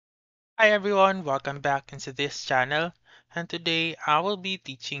Hi everyone, welcome back into this channel, and today I will be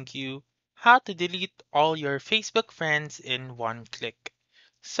teaching you how to delete all your Facebook friends in one click.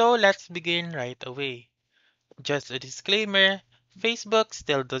 So let's begin right away. Just a disclaimer, Facebook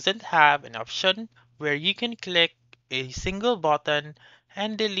still doesn't have an option where you can click a single button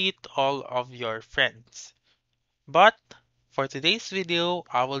and delete all of your friends. But for today's video,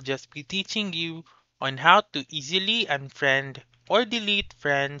 I will just be teaching you on how to easily unfriend or delete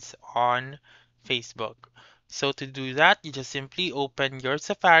friends on Facebook. So to do that, you just simply open your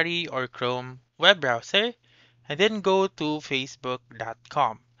Safari or Chrome web browser and then go to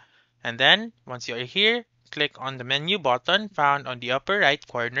facebook.com. And then once you're here, click on the menu button found on the upper right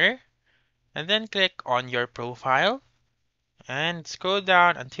corner and then click on your profile and scroll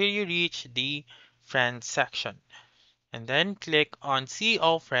down until you reach the friends section and then click on see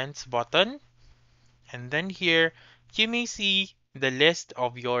all friends button, and then here you may see the list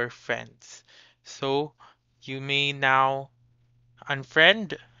of your friends. So you may now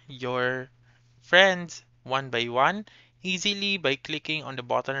unfriend your friends one by one easily by clicking on the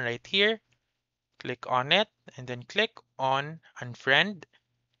button right here. Click on it and then click on unfriend,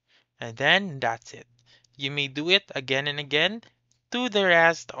 and then that's it. You may do it again and again to the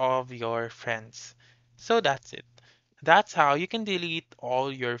rest of your friends. So that's it. That's how you can delete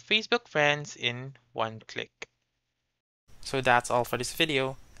all your Facebook friends in one click. So that's all for this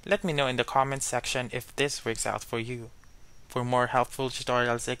video. Let me know in the comments section if this works out for you. For more helpful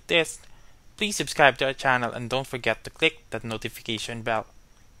tutorials like this, please subscribe to our channel and don't forget to click that notification bell.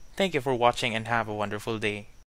 Thank you for watching and have a wonderful day.